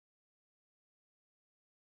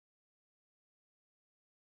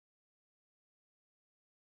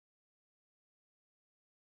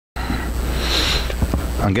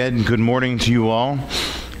Again, good morning to you all.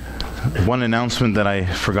 One announcement that I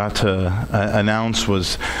forgot to announce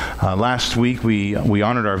was last week we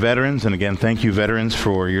honored our veterans, and again, thank you veterans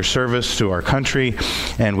for your service to our country,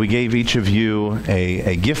 and we gave each of you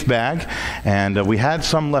a gift bag, and we had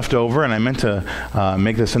some left over, and I meant to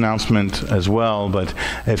make this announcement as well, but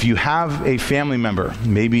if you have a family member,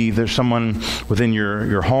 maybe there's someone within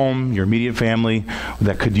your home, your immediate family,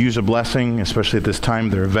 that could use a blessing, especially at this time,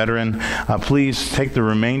 they're a veteran, please take the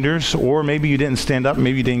remainders, or maybe you didn't stand up,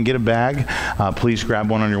 maybe you didn't get a bag, please grab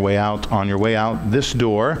one on your way out. On your way out this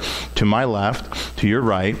door, to my left, to your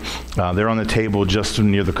right, they're on the table just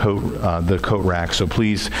near the coat rack. So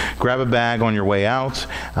please grab a bag on your way out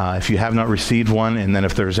if you have not received one, and then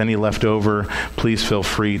if there's any left over, please feel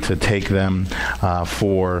free to take them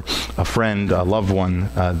for a friend, a loved one,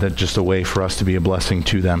 that's just a way for us to be a blessing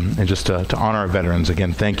to them and just to honor our veterans.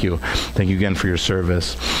 Again, thank you. Thank you again for your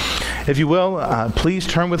service. If you will, please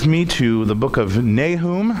turn with me to the book of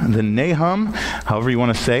Nahum, the Nahum, however you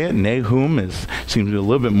want to say it. Nahum seems to be a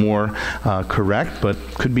little bit more correct, but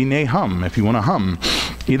could be Nahum if you want to hum.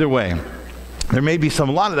 Either way. There may be a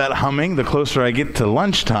lot of that humming the closer I get to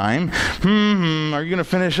lunchtime. Are you going to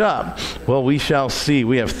finish up? Well, we shall see.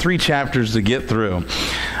 We have 3 chapters to get through.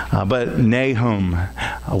 But Nahum,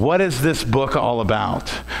 what is this book all about?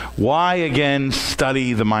 Why, again,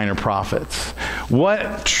 study the minor prophets?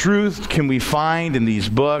 What truth can we find in these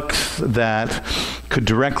books that could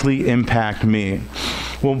directly impact me?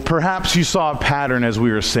 Well, perhaps you saw a pattern as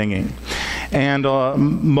we were singing. And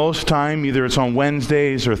most time, either it's on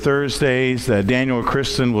Wednesdays or Thursdays, Daniel or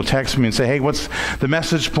Kristen will text me and say, hey, what's the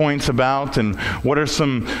message points about? And what are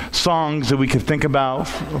some songs that we could think about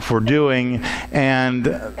for doing? And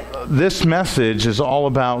this message is all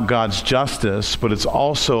about God's justice, but it's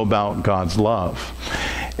also about God's love.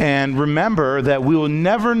 And remember that we will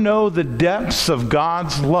never know the depths of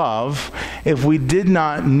God's love if we did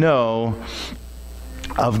not know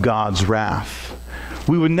of God's wrath.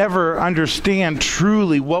 We would never understand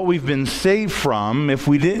truly what we've been saved from if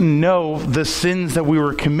we didn't know the sins that we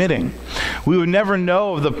were committing. We would never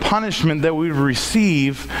know of the punishment that we would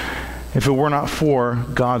receive if it were not for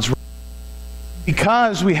God's wrath.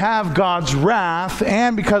 Because we have God's wrath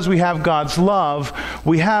and because we have God's love,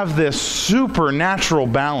 we have this supernatural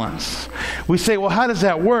balance. We say, well, how does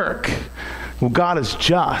that work? Well, God is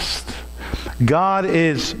just. God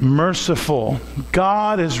is merciful.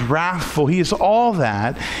 God is wrathful. He is all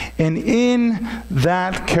that. And in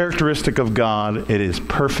that characteristic of God, it is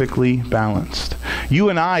perfectly balanced. You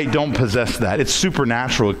and I don't possess that. It's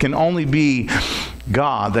supernatural. It can only be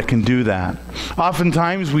God that can do that.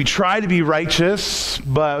 Oftentimes we try to be righteous,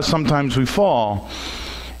 but sometimes we fall.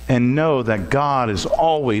 And know that God is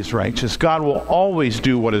always righteous. God will always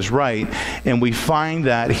do what is right. And we find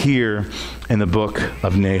that here in the book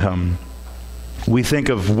of Nahum. We think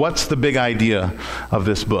of what's the big idea of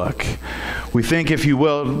this book. We think, if you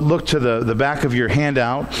will, look to the back of your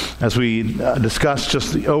handout as we discuss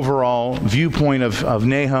just the overall viewpoint of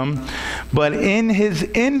Nahum. But in his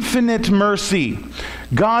infinite mercy,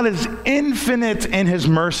 God is infinite in his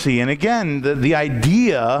mercy. And again, the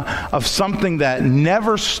idea of something that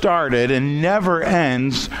never started and never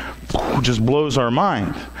ends just blows our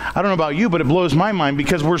mind. I don't know about you, but it blows my mind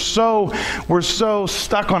because we're so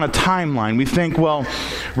stuck on a timeline. We think, well,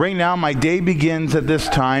 right now my day begins at this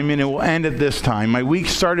time and it will end at this time. My week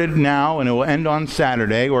started now and it will end on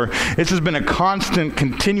Saturday. Or this has been a constant,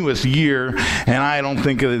 continuous year and I don't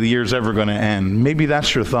think the year's ever going to end. Maybe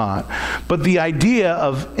that's your thought. But the idea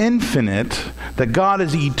of infinite, that God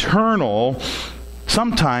is eternal,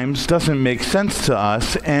 sometimes doesn't make sense to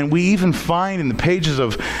us, and we even find in the pages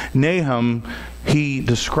of Nahum he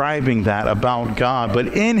describing that about God.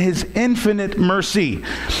 But in his infinite mercy,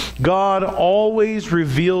 God always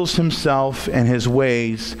reveals himself and his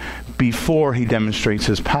ways before he demonstrates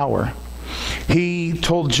his power. He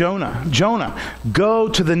told Jonah, go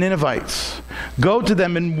to the Ninevites. Go to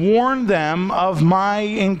them and warn them of my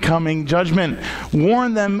incoming judgment.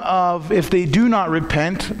 Warn them of, if they do not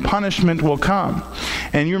repent, punishment will come.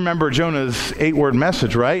 And you remember Jonah's 8-word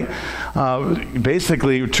message, right?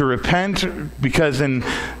 Basically, to repent, because in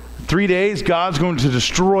 3 days, God's going to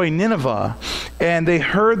destroy Nineveh. And they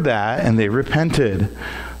heard that and they repented.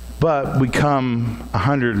 But we come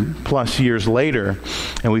 100+ years later,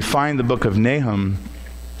 and we find the book of Nahum,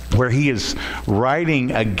 where he is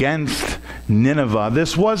writing against Nineveh.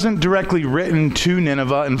 This wasn't directly written to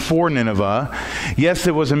Nineveh and for Nineveh. Yes,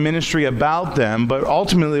 it was a ministry about them, but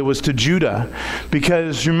ultimately it was to Judah.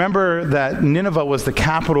 Because remember that Nineveh was the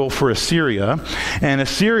capital for Assyria, and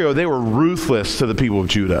Assyria, they were ruthless to the people of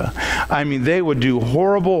Judah. I mean, they would do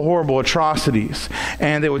horrible, horrible atrocities,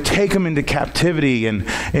 and they would take them into captivity. And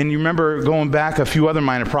you remember going back a few other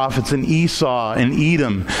minor prophets in Esau and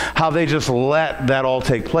Edom, how they just let that all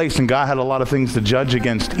take place, and God had a lot of things to judge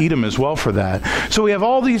against Edom as well for that. So we have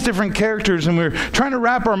all these different characters, and we're trying to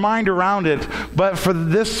wrap our mind around it, but for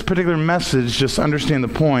this particular message, just understand the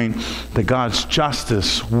point that God's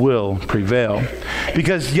justice will prevail.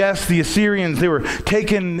 Because yes, the Assyrians, they were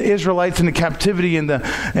taking Israelites into captivity and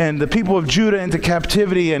the people of Judah into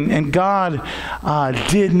captivity, and God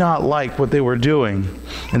did not like what they were doing,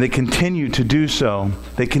 and they continued to do so.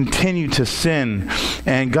 They continued to sin,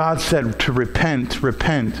 and God said to repent,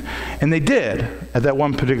 and they did at that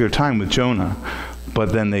one particular time with Jonah,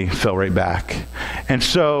 but then they fell right back. And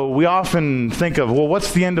so we often think of, well,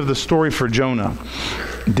 what's the end of the story for Jonah?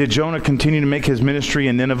 Did Jonah continue to make his ministry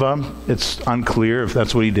in Nineveh? It's unclear if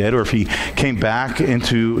that's what he did or if he came back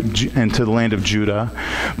into the land of Judah.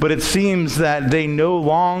 But it seems that they no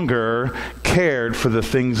longer cared for the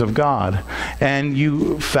things of God. And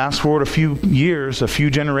you fast forward a few years, a few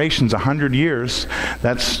generations, 100 years,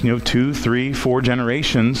 that's 2, 3, 4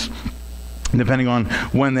 generations, depending on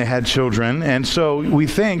when they had children. And so we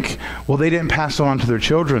think, well, they didn't pass it on to their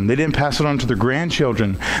children. They didn't pass it on to their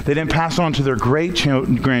grandchildren. They didn't pass it on to their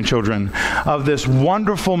great-grandchildren of this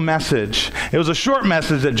wonderful message. It was a short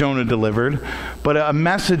message that Jonah delivered, but a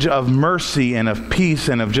message of mercy and of peace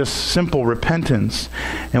and of just simple repentance.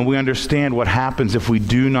 And we understand what happens if we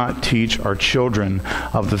do not teach our children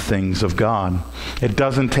of the things of God. It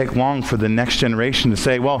doesn't take long for the next generation to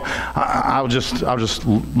say, well, I'll just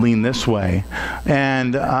lean this way.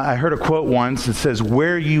 And I heard a quote once that says,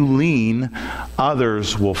 where you lean,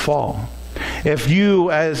 others will fall. If you,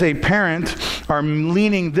 as a parent, are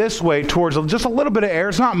leaning this way towards just a little bit of air,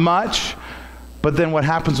 it's not much, but then what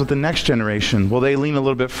happens with the next generation? Well, they lean a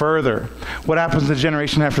little bit further. What happens to the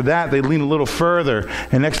generation after that? They lean a little further,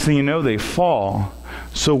 and next thing you know, they fall.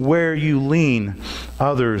 So where you lean,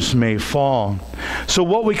 others may fall. So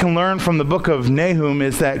what we can learn from the book of Nahum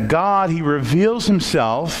is that God, he reveals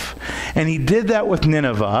himself, and he did that with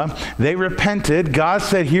Nineveh. They repented. God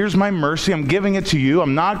said, here's my mercy. I'm giving it to you.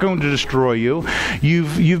 I'm not going to destroy you.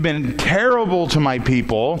 You've been terrible to my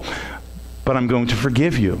people, but I'm going to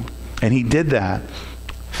forgive you. And he did that.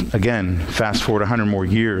 Again, fast forward 100 more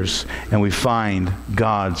years, and we find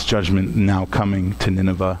God's judgment now coming to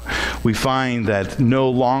Nineveh. We find that no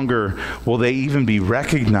longer will they even be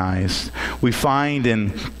recognized. We find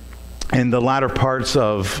in the latter parts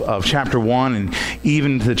of chapter 1 and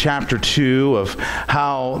even to chapter 2 of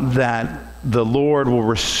how that the Lord will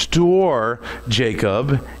restore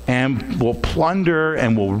Jacob and will plunder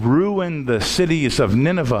and will ruin the cities of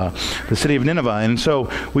Nineveh, the city of Nineveh. And so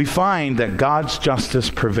we find that God's justice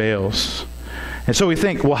prevails. And so we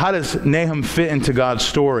think, well, how does Nahum fit into God's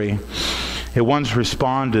story?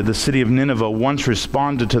 The city of Nineveh once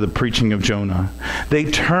responded to the preaching of Jonah. They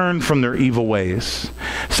turned from their evil ways.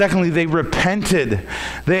 Secondly, they repented.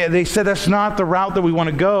 They said, that's not the route that we want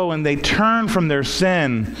to go, and they turned from their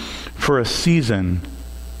sin for a season.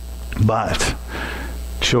 But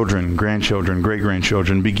children, grandchildren,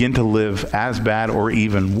 great-grandchildren begin to live as bad or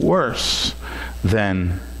even worse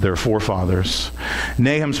than their forefathers.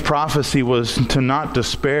 Nahum's prophecy was to not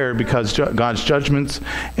despair because God's judgments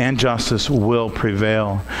and justice will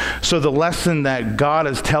prevail. So the lesson that God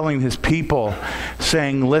is telling his people,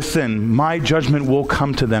 saying, listen, my judgment will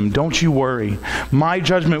come to them. Don't you worry. My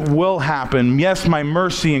judgment will happen. Yes, my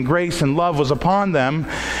mercy and grace and love was upon them.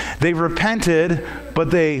 They repented, but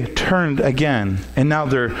they turned again. And now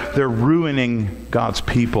they're ruining God's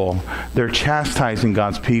people. They're chastising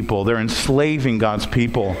God's people. They're enslaving God's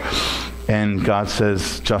people. And God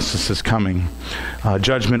says justice is coming.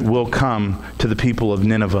 Judgment will come to the people of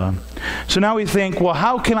Nineveh. So now we think, well,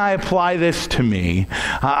 how can I apply this to me?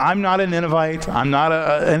 I'm not a Ninevite. I'm not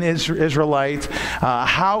an Israelite.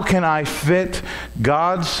 How can I fit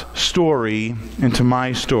God's story into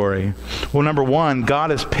my story? Well, number one,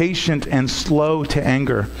 God is patient and slow to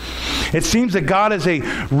anger. It seems that God is a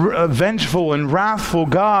vengeful and wrathful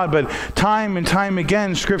God, but time and time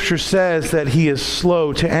again, Scripture says that he is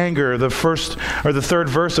slow to anger. The third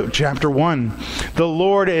verse of chapter 1. The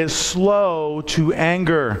Lord is slow to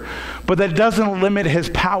anger, but that doesn't limit his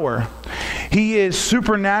power. He is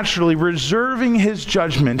supernaturally reserving his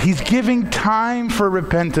judgment. He's giving time for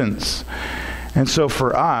repentance. And so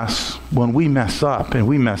for us, when we mess up, and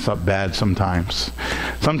we mess up bad sometimes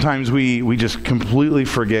we just completely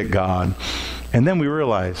forget God. And then we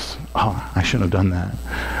realize, oh, I shouldn't have done that.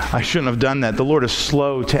 I shouldn't have done that. The Lord is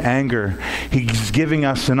slow to anger. He's giving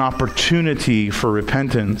us an opportunity for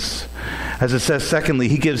repentance. As it says, secondly,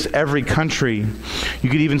 he gives every country, you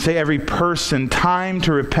could even say every person, time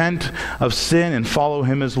to repent of sin and follow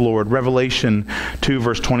him as Lord. Revelation 2,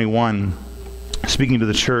 verse 21. Speaking to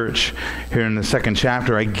the church here in the second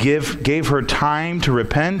chapter, I gave her time to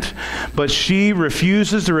repent, but she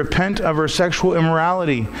refuses to repent of her sexual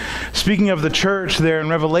immorality. Speaking of the church there in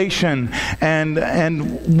Revelation,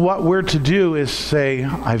 and what we're to do is say,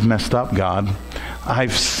 I've messed up, God.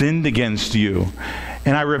 I've sinned against you.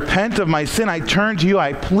 And I repent of my sin. I turn to you.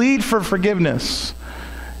 I plead for forgiveness.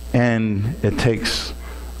 And it takes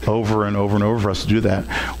over and over and over for us to do that.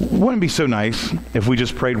 Wouldn't it be so nice if we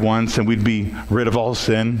just prayed once and we'd be rid of all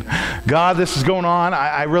sin? God, this is going on.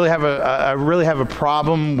 I really have a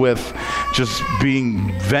problem with just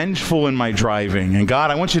being vengeful in my driving. And God,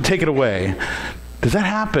 I want you to take it away. Does that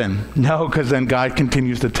happen? No, because then God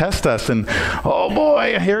continues to test us, and oh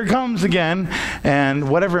boy, here it comes again. And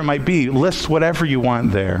whatever it might be, list whatever you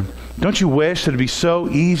want there. Don't you wish that it'd be so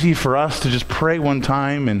easy for us to just pray one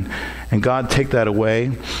time and God take that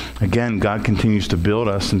away? Again, God continues to build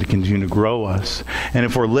us and to continue to grow us. And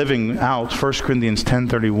if we're living out 1 Corinthians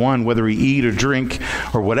 10:31, whether we eat or drink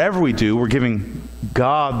or whatever we do, we're giving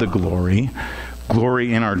God the glory.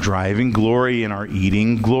 Glory in our driving, glory in our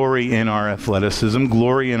eating, glory in our athleticism,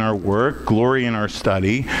 glory in our work, glory in our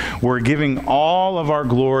study. We're giving all of our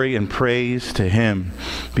glory and praise to him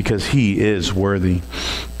because he is worthy.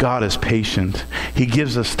 God is patient. He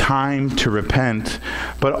gives us time to repent.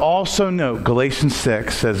 But also note, Galatians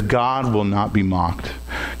 6 says God will not be mocked.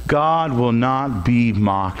 God will not be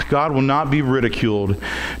mocked. God will not be ridiculed.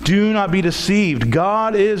 Do not be deceived.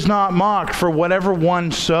 God is not mocked. For whatever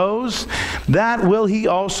one sows, that will he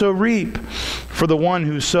also reap. For the one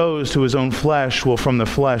who sows to his own flesh will from the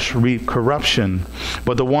flesh reap corruption.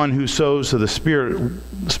 But the one who sows to the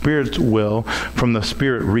Spirit will from the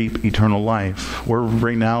Spirit reap eternal life. We're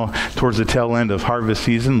right now towards the tail end of harvest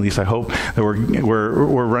season. At least I hope that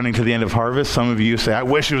we're running to the end of harvest. Some of you say, I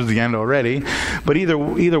wish it was the end already. But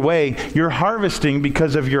either way, you're harvesting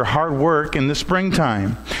because of your hard work in the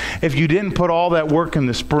springtime. If you didn't put all that work in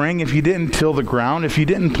the spring, if you didn't till the ground, if you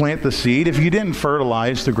didn't plant the seed, if you didn't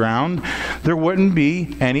fertilize the ground, there wouldn't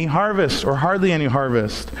be any harvest or hardly any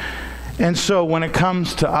harvest. And so when it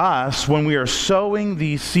comes to us, when we are sowing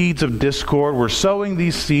these seeds of discord, we're sowing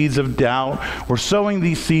these seeds of doubt, we're sowing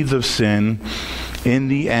these seeds of sin, in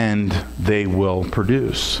the end, they will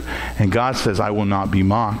produce. And God says, I will not be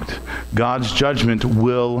mocked. God's judgment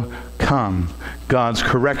will come. God's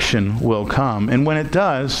correction will come. And when it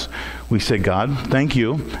does, we say, God, thank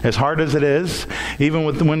you. As hard as it is, even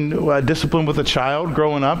when discipline with a child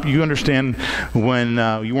growing up, you understand when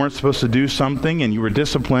you weren't supposed to do something and you were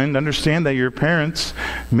disciplined, understand that your parents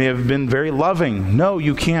may have been very loving. No,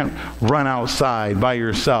 you can't run outside by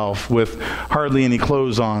yourself with hardly any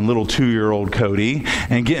clothes on, little 2-year-old Cody,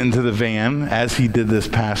 and get into the van, as he did this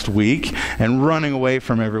past week, and running away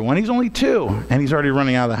from everyone. He's only 2, and he's already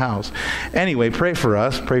running out of the house. Anyway, pray for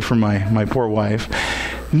us. Pray for my poor wife.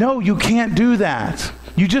 No, you can't do that.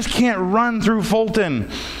 You just can't run through Fulton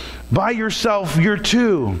by yourself. You're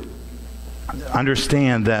 2.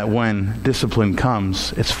 Understand that when discipline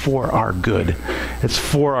comes, it's for our good. It's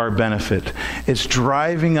for our benefit. It's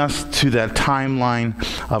driving us to that timeline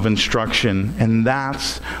of instruction. And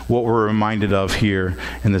that's what we're reminded of here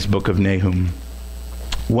in this book of Nahum.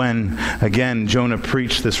 When, again, Jonah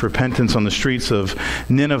preached this repentance on the streets of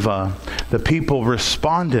Nineveh, the people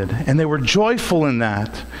responded, and they were joyful in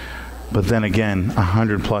that. But then again,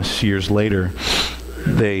 100+ years later,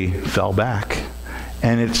 they fell back.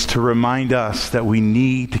 And it's to remind us that we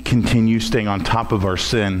need to continue staying on top of our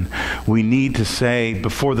sin. We need to say,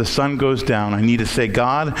 before the sun goes down, I need to say,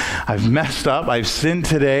 God, I've messed up. I've sinned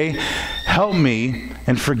today. Help me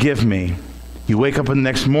and forgive me. You wake up the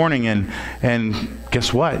next morning and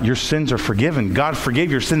guess what? Your sins are forgiven. God forgave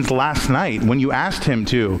your sins last night when you asked him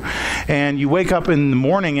to. And you wake up in the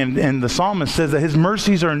morning and the psalmist says that his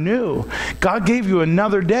mercies are new. God gave you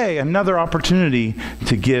another day, another opportunity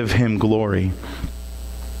to give him glory.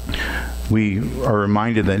 We are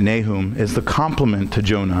reminded that Nahum is the complement to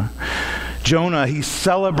Jonah. Jonah, he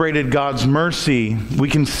celebrated God's mercy. We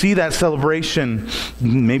can see that celebration.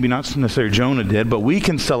 Maybe not necessarily Jonah did, but we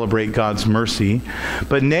can celebrate God's mercy.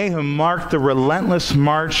 But Nahum marked the relentless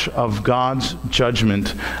march of God's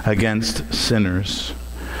judgment against sinners.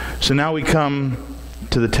 So now we come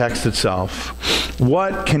to the text itself.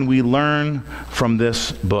 What can we learn from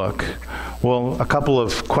this book? Well, a couple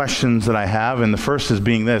of questions that I have, and the first is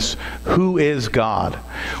being this: who is God?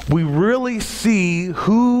 We really see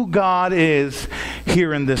who God is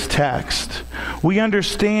here in this text. We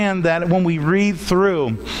understand that when we read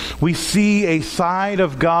through, we see a side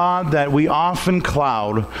of God that we often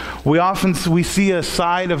cloud. We see a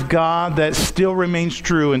side of God that still remains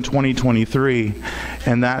true in 2023,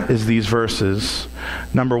 and that is these verses.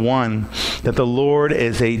 Number one, that the Lord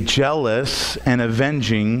is a jealous and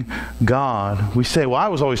avenging God. We say, well, I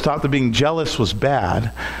was always taught that being jealous was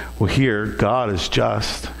bad. Well, here, God is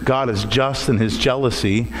just. God is just in his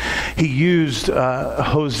jealousy. He used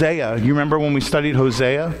Hosea. You remember when we studied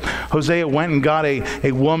Hosea? Hosea went and got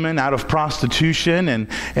a woman out of prostitution,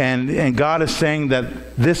 and God is saying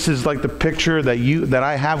that this is like the picture that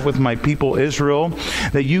I have with my people Israel,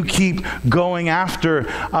 that you keep going after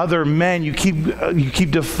other men, you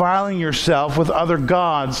keep defiling yourself with other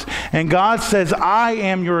gods, and God says, I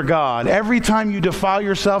am your God. Every time you defile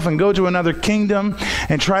yourself and go to another kingdom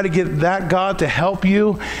and try to get that God to help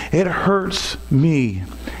you, it hurts me.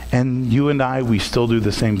 And you and I, we still do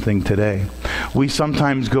the same thing today. We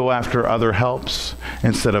sometimes go after other helps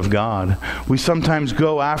instead of God. We sometimes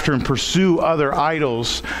go after and pursue other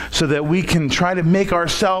idols so that we can try to make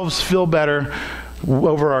ourselves feel better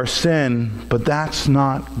over our sin, but that's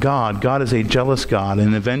not God. God is a jealous God,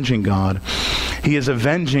 an avenging God. He is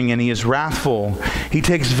avenging and he is wrathful. He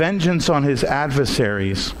takes vengeance on his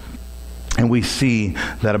adversaries. And we see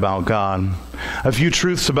that about God. A few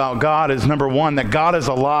truths about God is, number one, that God is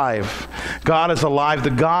alive. God is alive.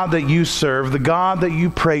 The God that you serve, the God that you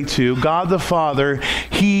pray to, God the Father,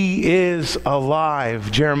 he is alive.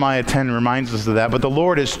 Jeremiah 10 reminds us of that. But the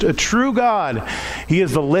Lord is a true God. He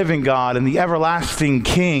is the living God and the everlasting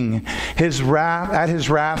King. At his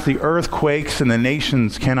wrath, the earth quakes and the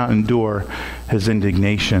nations cannot endure his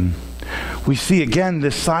indignation. We see again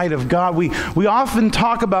this side of God. We often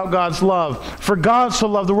talk about God's love. For God so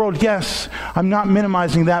loved the world. Yes, I'm not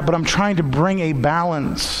minimizing that, but I'm trying to bring a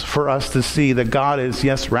balance for us to see that God is,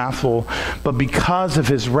 yes, wrathful, but because of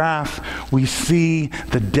his wrath, we see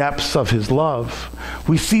the depths of his love.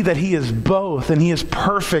 We see that he is both, and he is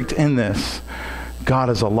perfect in this. God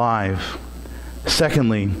is alive.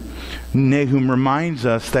 Secondly, Nahum reminds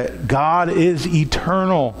us that God is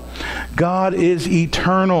eternal. God is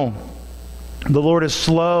eternal. The Lord is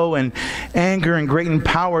slow in anger and great in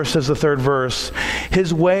power, says the third verse.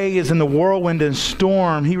 His way is in the whirlwind and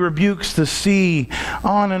storm. He rebukes the sea.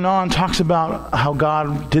 On, talks about how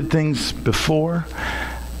God did things before.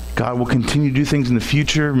 God will continue to do things in the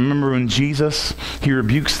future. Remember when Jesus, he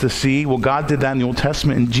rebukes the sea? Well, God did that in the Old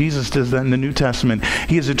Testament, and Jesus does that in the New Testament.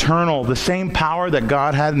 He is eternal. The same power that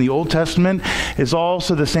God had in the Old Testament is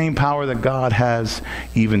also the same power that God has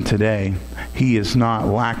even today. He is not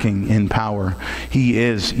lacking in power. He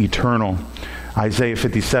is eternal. Isaiah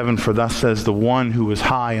 57, for thus says the one who is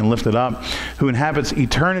high and lifted up, who inhabits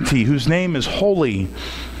eternity, whose name is holy.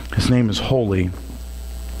 His name is holy.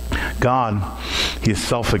 God, he is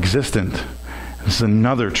self-existent. This is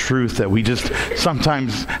another truth that we just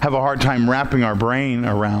sometimes have a hard time wrapping our brain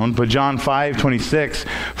around. But John 5:26,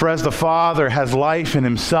 for as the Father has life in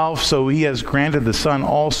himself, so he has granted the Son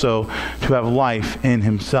also to have life in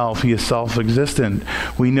himself. He is self-existent.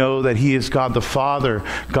 We know that he is God the Father,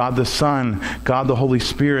 God the Son, God the Holy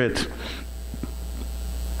Spirit.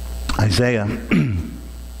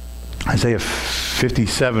 Isaiah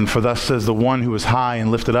 57, for thus says the one who is high and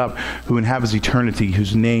lifted up, who inhabits eternity,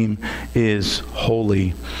 whose name is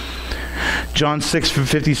holy. John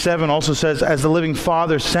 6:57 also says, as the living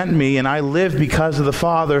Father sent me, and I live because of the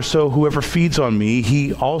Father, so whoever feeds on me,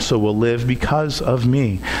 he also will live because of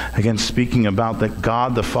me. Again, speaking about that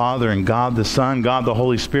God the Father and God the Son, God the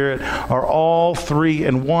Holy Spirit are all three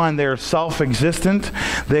in one. They are self-existent.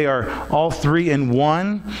 They are all three in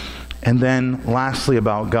one. And then lastly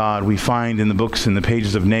about God, we find in the books and the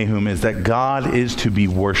pages of Nahum is that God is to be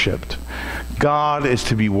worshipped. God is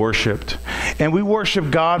to be worshipped. And we worship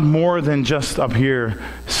God more than just up here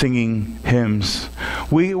singing hymns.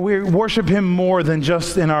 We worship him more than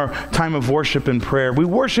just in our time of worship and prayer. We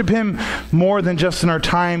worship him more than just in our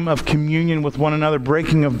time of communion with one another,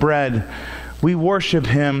 breaking of bread. We worship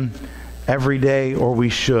him every day, or we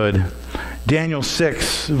should. Daniel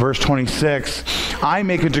 6, verse 26, I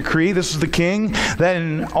make a decree, this is the king, that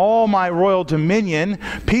in all my royal dominion,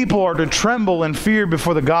 people are to tremble and fear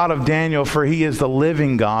before the God of Daniel, for he is the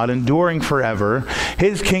living God, enduring forever.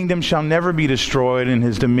 His kingdom shall never be destroyed, and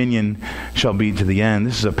his dominion shall be to the end.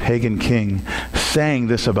 This is a pagan king saying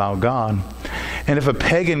this about God. And if a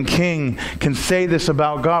pagan king can say this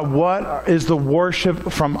about God, what is the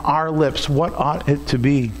worship from our lips? What ought it to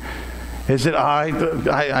be? Is it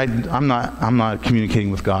I'm not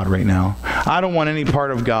communicating with God right now. I don't want any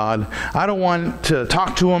part of God. I don't want to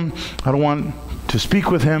talk to him. I don't want to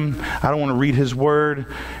speak with him. I don't want to read his word.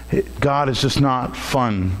 God is just not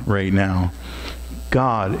fun right now.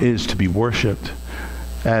 God is to be worshiped,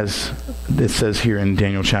 as it says here in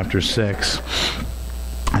Daniel chapter 6.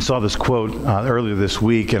 I saw this quote earlier this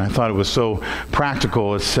week, and I thought it was so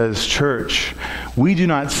practical. It says, "Church, we do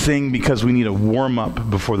not sing because we need a warm-up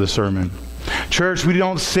before the sermon. Church, we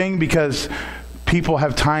don't sing because people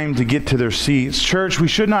have time to get to their seats. Church, we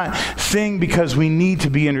should not sing because we need to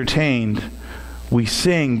be entertained. We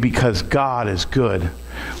sing because God is good.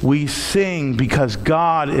 We sing because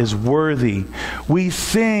God is worthy. We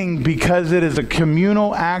sing because it is a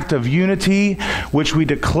communal act of unity, which we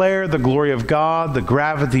declare the glory of God, the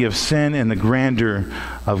gravity of sin, and the grandeur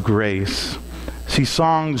of grace." See,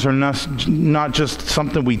 songs are not just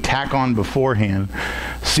something we tack on beforehand.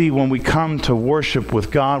 See, when we come to worship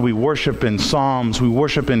with God, we worship in psalms, we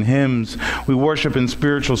worship in hymns, we worship in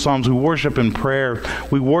spiritual psalms, we worship in prayer,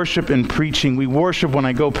 we worship in preaching, we worship when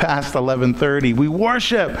I go past 11:30. We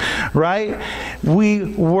worship, right? We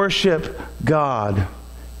worship God.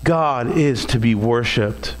 God is to be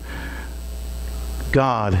worshiped.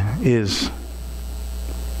 God is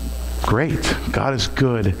great. God is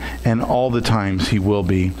good, and all the times he will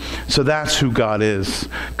be. So that's who God is.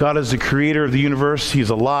 God is the creator of the universe. He's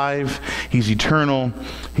alive. He's eternal.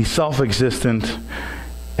 He's self-existent.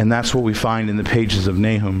 And that's what we find in the pages of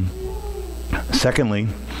Nahum. Secondly,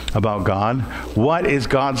 about God, what is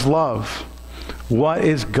God's love? What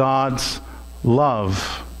is God's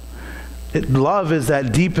love? Love is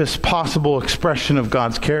that deepest possible expression of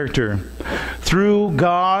God's character. Through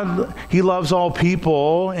God, he loves all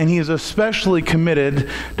people, and he is especially committed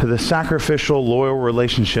to the sacrificial, loyal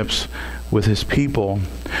relationships with his people.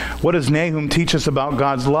 What does Nahum teach us about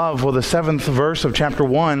God's love? Well, the 7th verse of chapter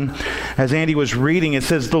 1, as Andy was reading, it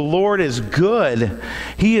says, "The Lord is good.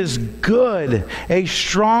 He is good, a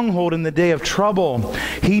stronghold in the day of trouble.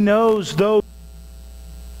 He knows those."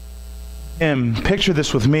 Picture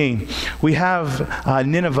this with me. We have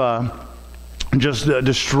Nineveh just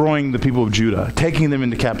destroying the people of Judah, taking them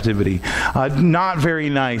into captivity. Not very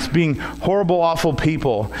nice, being horrible, awful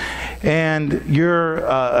people. And you're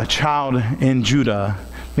a child in Judah.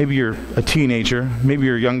 Maybe you're a teenager. Maybe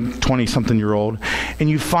you're a young 20-something-year-old. And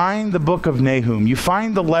you find the book of Nahum. You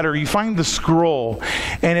find the letter. You find the scroll.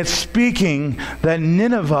 And it's speaking that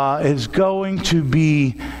Nineveh is going to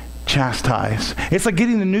be chastised. It's like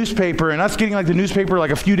getting the newspaper and us getting like the newspaper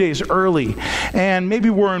like a few days early. And maybe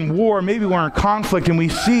we're in war, maybe we're in conflict, and we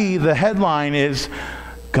see the headline is,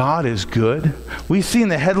 God is good. We see in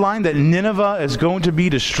the headline that Nineveh is going to be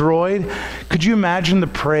destroyed. Could you imagine the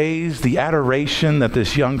praise, the adoration that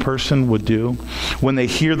this young person would do when they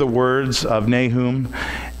hear the words of Nahum?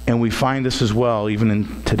 And we find this as well, even in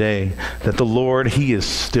today, that the Lord, he is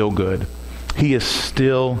still good. He is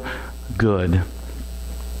still good.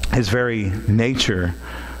 His very nature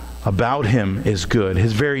about him is good.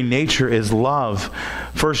 His very nature is love.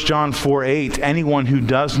 1 John 4:8, anyone who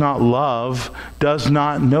does not love does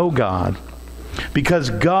not know God, because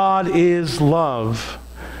God is love.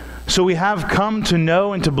 So we have come to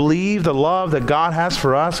know and to believe the love that God has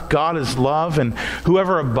for us. God is love, and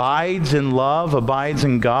whoever abides in love abides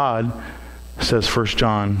in God, says 1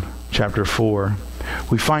 John chapter 4.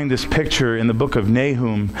 We find this picture in the book of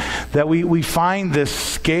Nahum, that we find this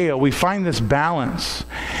scale, we find this balance.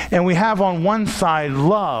 And we have on one side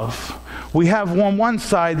love. We have on one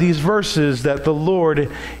side these verses that the Lord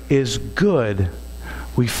is good.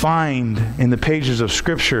 We find in the pages of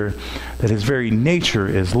Scripture that his very nature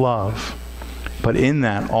is love. But in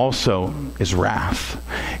that also is wrath.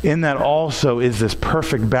 In that also is this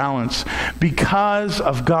perfect balance. Because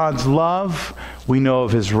of God's love, we know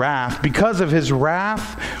of his wrath. Because of his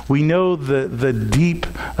wrath, we know the deep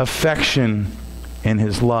affection in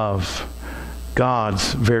his love.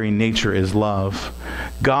 God's very nature is love.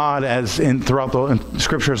 God, as in throughout the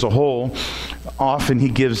Scripture as a whole, often he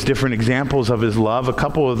gives different examples of his love. A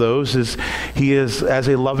couple of those is he is as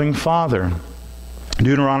a loving father.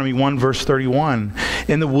 Deuteronomy 1 verse 31,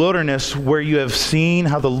 in the wilderness where you have seen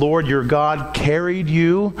how the Lord your God carried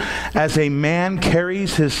you as a man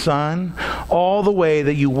carries his son all the way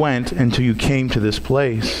that you went until you came to this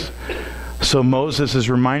place. So Moses is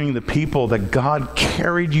reminding the people that God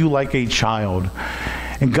carried you like a child.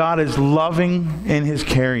 And God is loving in his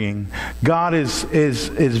carrying. God is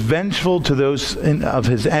vengeful to those of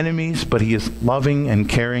his enemies, but he is loving and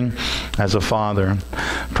caring as a father.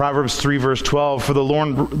 Proverbs 3 verse 12, for the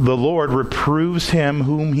Lord reproves him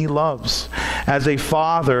whom he loves, as a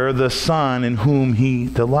father the son in whom he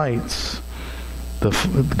delights.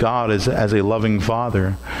 God is as a loving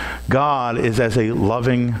father. God is as a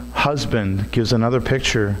loving husband. Gives another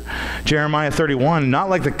picture. Jeremiah 31, not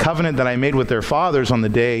like the covenant that I made with their fathers on the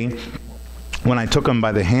day when I took them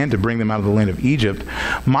by the hand to bring them out of the land of Egypt.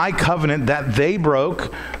 My covenant that they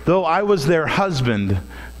broke, though I was their husband,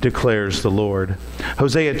 declares the Lord.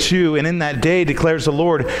 Hosea 2, and in that day declares the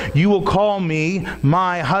Lord, you will call me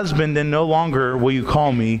my husband, and no longer will you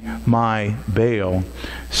call me my Baal.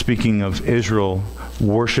 Speaking of Israel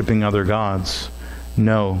worshiping other gods.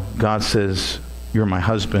 No, God says, you're my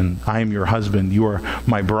husband. I am your husband. You are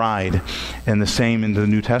my bride. And the same in the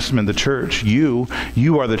New Testament, the church. You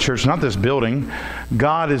are the church, not this building.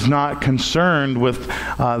 God is not concerned with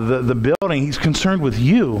the building. He's concerned with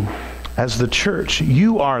you as the church.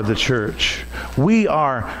 You are the church. We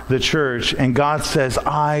are the church. And God says,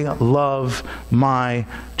 I love my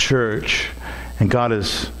church. And God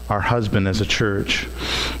is our husband as a church.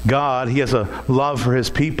 God, he has a love for his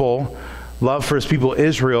people. Love for his people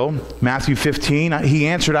Israel. Matthew 15, he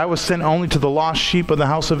answered, I was sent only to the lost sheep of the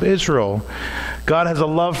house of Israel. God has a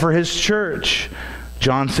love for his church.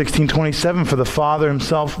 John 16:27, for the Father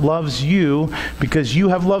himself loves you because you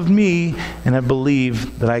have loved me and have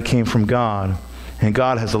believed that I came from God. And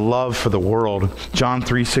God has a love for the world. John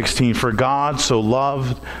 3:16, for God so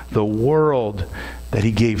loved the world that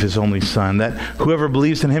he gave his only Son, that whoever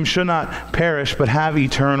believes in him should not perish but have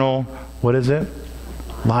eternal, what is it?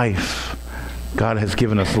 Life. God has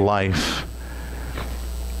given us life.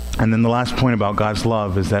 And then the last point about God's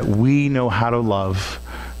love is that we know how to love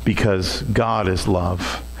because God is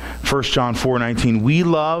love. 1 John 4:19, we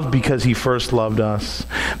love because he first loved us.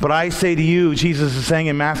 But I say to you, Jesus is saying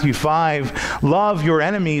in Matthew 5, love your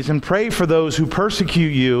enemies and pray for those who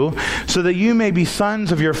persecute you, so that you may be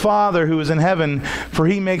sons of your Father who is in heaven. For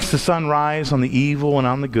he makes the sun rise on the evil and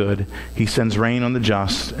on the good. He sends rain on the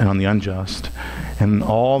just and on the unjust. And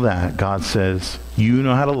all that, God says, you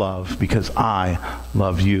know how to love because I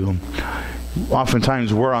love you.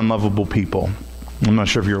 Oftentimes we're unlovable people. I'm not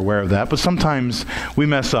sure if you're aware of that, but sometimes we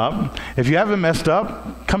mess up. If you haven't messed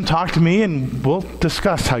up, come talk to me and we'll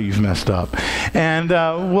discuss how you've messed up. And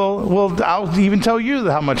I'll even tell you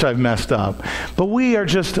how much I've messed up. But we are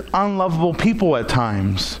just unlovable people at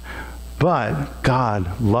times. But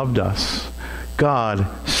God loved us. God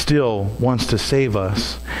still wants to save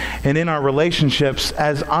us. And in our relationships,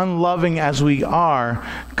 as unloving as we are,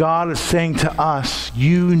 God is saying to us,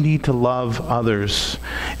 you need to love others.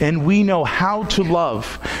 And we know how to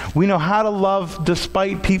love. We know how to love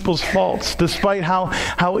despite people's faults, despite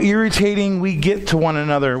how irritating we get to one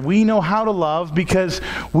another. We know how to love because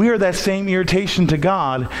we are that same irritation to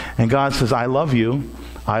God. And God says, I love you.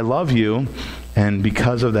 I love you. And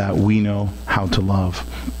because of that, we know how to love.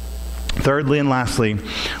 Thirdly and lastly,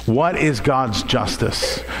 what is God's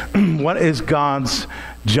justice? What is God's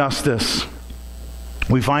justice?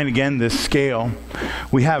 We find again this scale.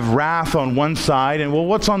 We have wrath on one side, and well,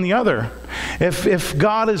 what's on the other? If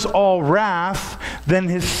God is all wrath, then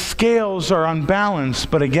his scales are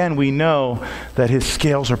unbalanced. But again, we know that his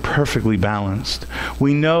scales are perfectly balanced.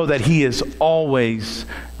 We know that he is always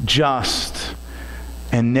just.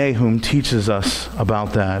 And Nahum teaches us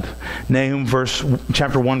about that. Nahum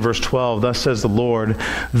chapter 1, verse 12, thus says the Lord,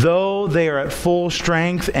 though they are at full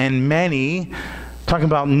strength and many, talking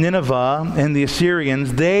about Nineveh and the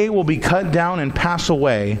Assyrians, they will be cut down and pass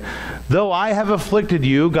away. Though I have afflicted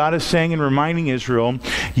you, God is saying and reminding Israel,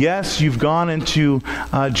 yes, you've gone into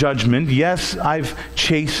judgment. Yes, I've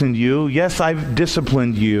chastened you. Yes, I've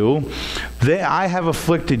disciplined you. I have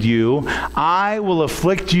afflicted you. I will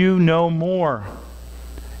afflict you no more.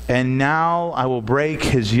 And now I will break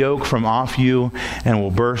his yoke from off you and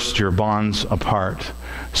will burst your bonds apart.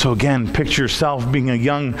 So again, picture yourself being a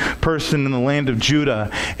young person in the land of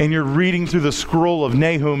Judah, and you're reading through the scroll of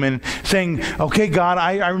Nahum and saying, okay, God,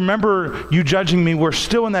 I remember you judging me. We're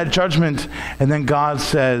still in that judgment. And then God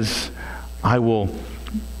says, I will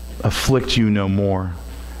afflict you no more.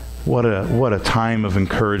 What a time of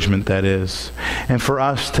encouragement that is. And for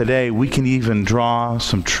us today, we can even draw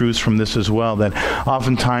some truths from this as well, that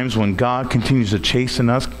oftentimes when God continues to chasten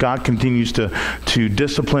us, God continues to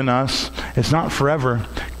discipline us, it's not forever.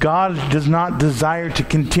 God does not desire to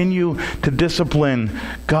continue to discipline.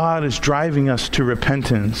 God is driving us to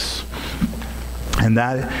repentance. And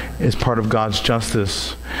that is part of God's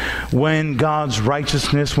justice. When God's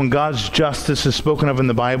righteousness, when God's justice is spoken of in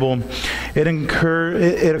the Bible, it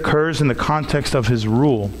occurs in the context of his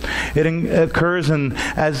rule. It occurs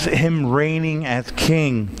as him reigning as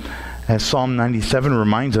king. As Psalm 97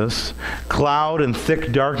 reminds us, cloud and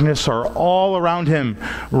thick darkness are all around him.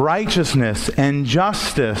 Righteousness and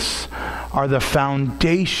justice are the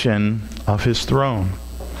foundation of his throne.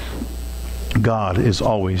 God is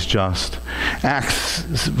always just. Acts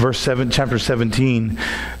chapter 17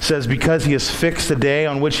 says, because he has fixed a day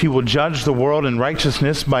on which he will judge the world in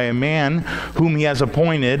righteousness by a man whom he has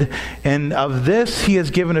appointed, and of this he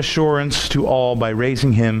has given assurance to all by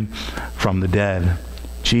raising him from the dead.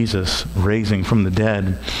 Jesus raising from the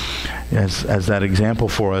dead as that example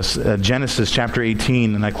for us. Genesis chapter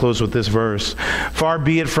 18, and I close with this verse. Far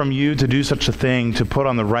be it from you to do such a thing, to put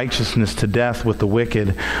on the righteousness to death with the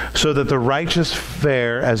wicked, so that the righteous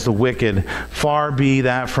fare as the wicked. Far be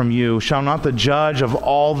that from you. Shall not the judge of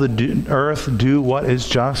all the earth do what is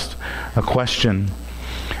just? A question.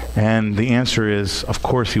 And the answer is, of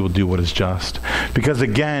course he will do what is just. Because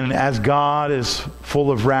again, as God is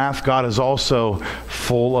full of wrath, God is also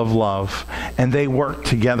full of love. And they work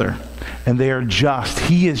together. And they are just.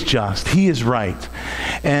 He is just. He is right.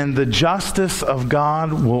 And the justice of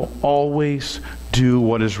God will always do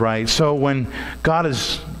what is right. So when God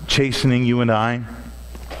is chastening you and I,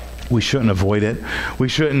 we shouldn't avoid it. We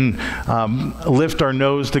shouldn't lift our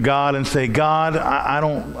nose to God and say, God, I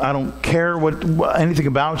don't care anything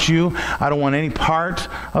about you. I don't want any part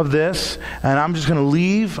of this, and I'm just going to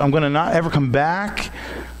leave. I'm going to not ever come back.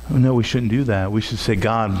 No, we shouldn't do that. We should say,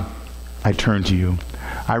 God, I turn to you.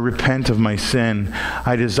 I repent of my sin.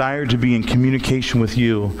 I desire to be in communication with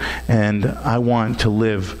you, and I want to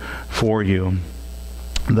live for you.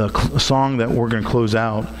 The song that we're going to close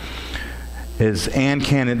out is, and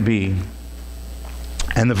can it be?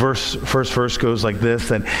 And the first verse goes like this,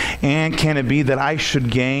 that, and can it be that I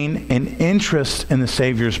should gain an interest in the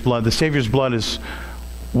Savior's blood? The Savior's blood is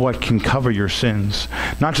what can cover your sins.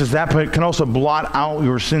 Not just that, but it can also blot out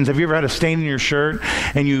your sins. Have you ever had a stain in your shirt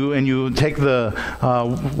and you take the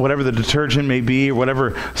whatever the detergent may be or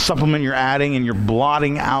whatever supplement you're adding and you're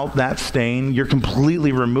blotting out that stain? You're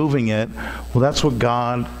completely removing it. Well, that's what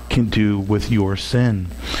God can do with your sin.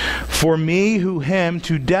 For me who him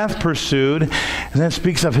to death pursued, and then it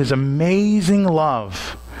speaks of his amazing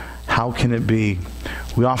love. How can it be?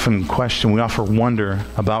 We often question, we often wonder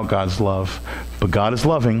about God's love. But God is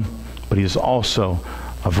loving, but he is also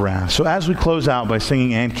of wrath. So as we close out by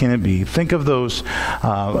singing, and can it be, think of those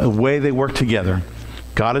way they work together.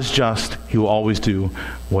 God is just. He will always do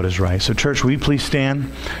what is right. So church, will you please stand?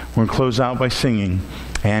 We're going to close out by singing,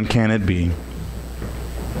 and can it be.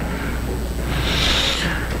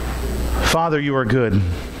 Father, you are good.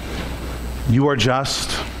 You are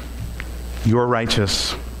just. You are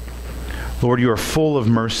righteous. Lord, you are full of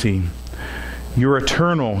mercy. You're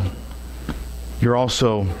eternal. You're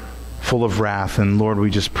also full of wrath. And Lord, we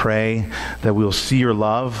just pray that we will see your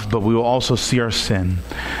love, but we will also see our sin.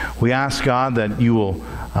 We ask, God, that you will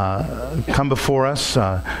come before us,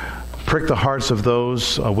 prick the hearts of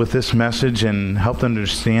those with this message and help them to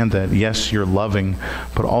understand that, yes, you're loving,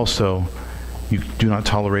 but also you do not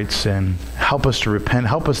tolerate sin. Help us to repent.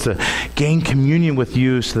 Help us to gain communion with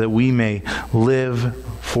you so that we may live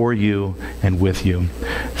for you and with you.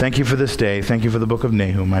 Thank you for this day. Thank you for the book of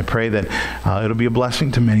Nahum. I pray that it'll be a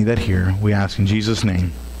blessing to many that hear. We ask in Jesus'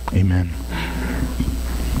 name. Amen.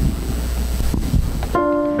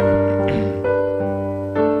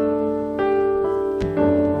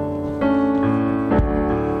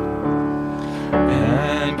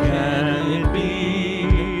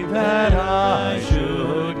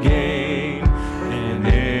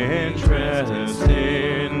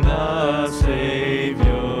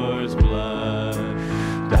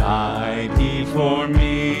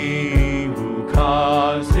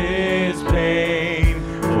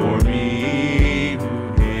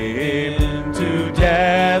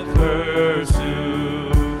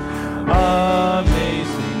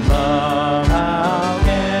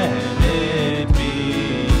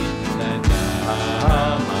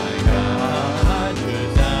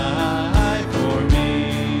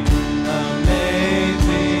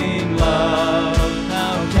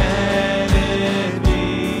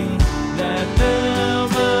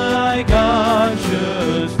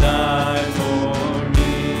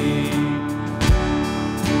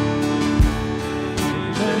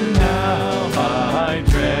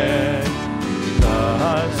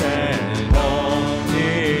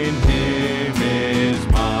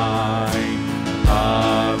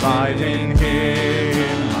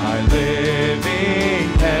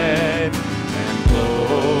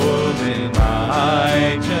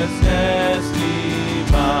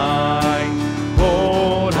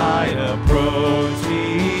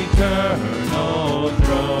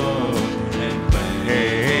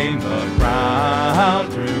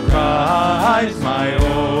 Through Christ.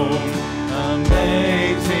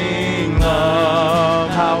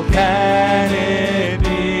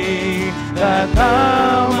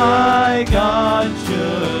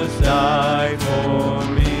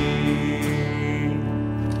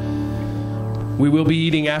 We will be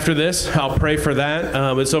eating after this. I'll pray for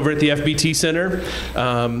that. It's over at the FBT Center.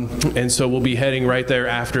 And so we'll be heading right there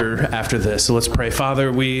after this. So let's pray.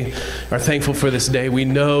 Father, we are thankful for this day. We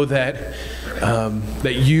know that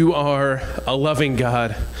you are a loving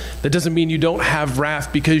God. That doesn't mean you don't have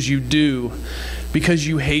wrath, because you do. Because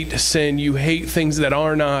you hate sin. You hate things that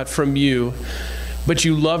are not from you. But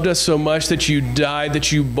you loved us so much that you died,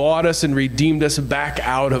 that you bought us and redeemed us back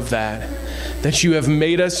out of that. That you have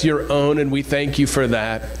made us your own, and we thank you for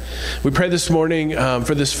that. We pray this morning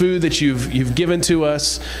for this food that you've given to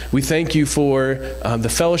us. We thank you for the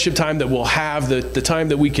fellowship time that we'll have, the time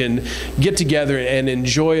that we can get together and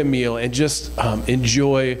enjoy a meal and just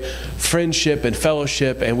enjoy friendship and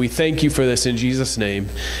fellowship. And we thank you for this in Jesus' name.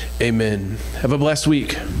 Amen. Have a blessed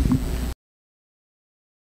week.